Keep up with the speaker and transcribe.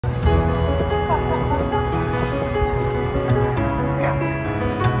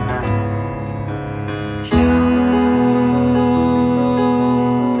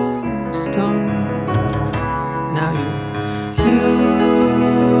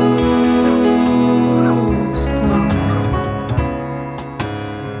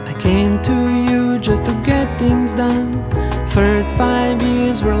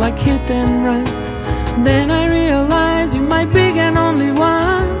days were like hit and run. Then I realized you're my big and only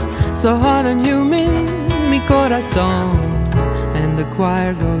one. So hot and humid, mi corazón. And the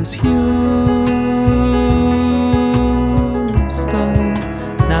choir goes, Houston.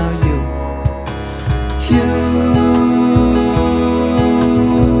 Now you, Houston.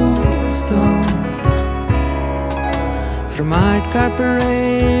 From Art Car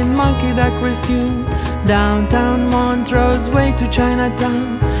Parade, Mucky Duck Rescue, downtown Montrose, way to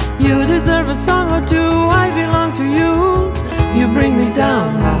Chinatown. You deserve a song or two, I belong to you. You bring me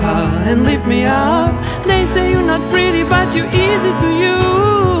down, haha, and lift me up. They say you're not pretty, but you're easy to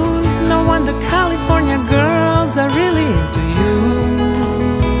use. No wonder California girls are really into you.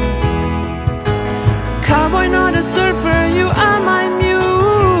 Cowboy, not a surfer, you are my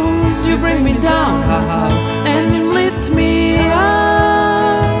muse. You bring me down, haha, and you lift me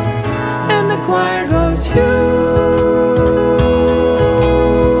up. And the choir goes, Houston,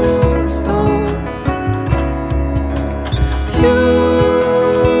 Houston.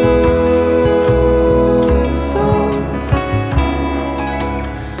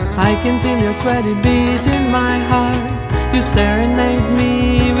 I can feel your sweaty beat in my heart. You serenade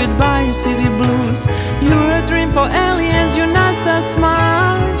me with Bayou City blues. You're a dream for aliens, you're not so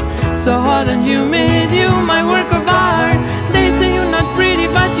smart. So hot and humid, you my work of art. They say you're not pretty,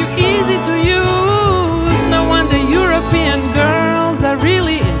 but you're easy to use. No wonder European girls are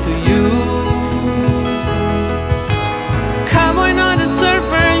really into you. Cowboy, not a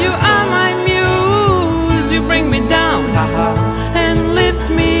surfer, you are my muse. You bring me down, haha, and lift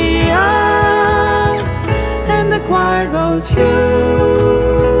me up. And the choir goes, Houston,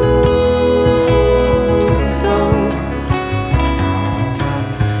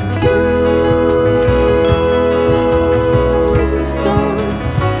 Houston.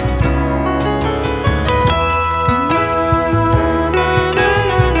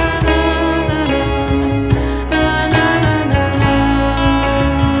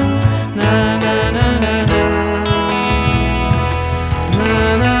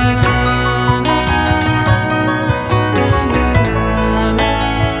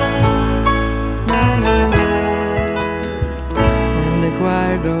 And the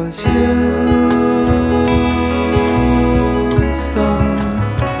choir goes, Houston,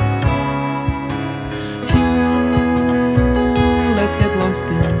 let's get lost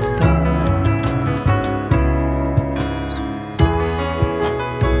in stone.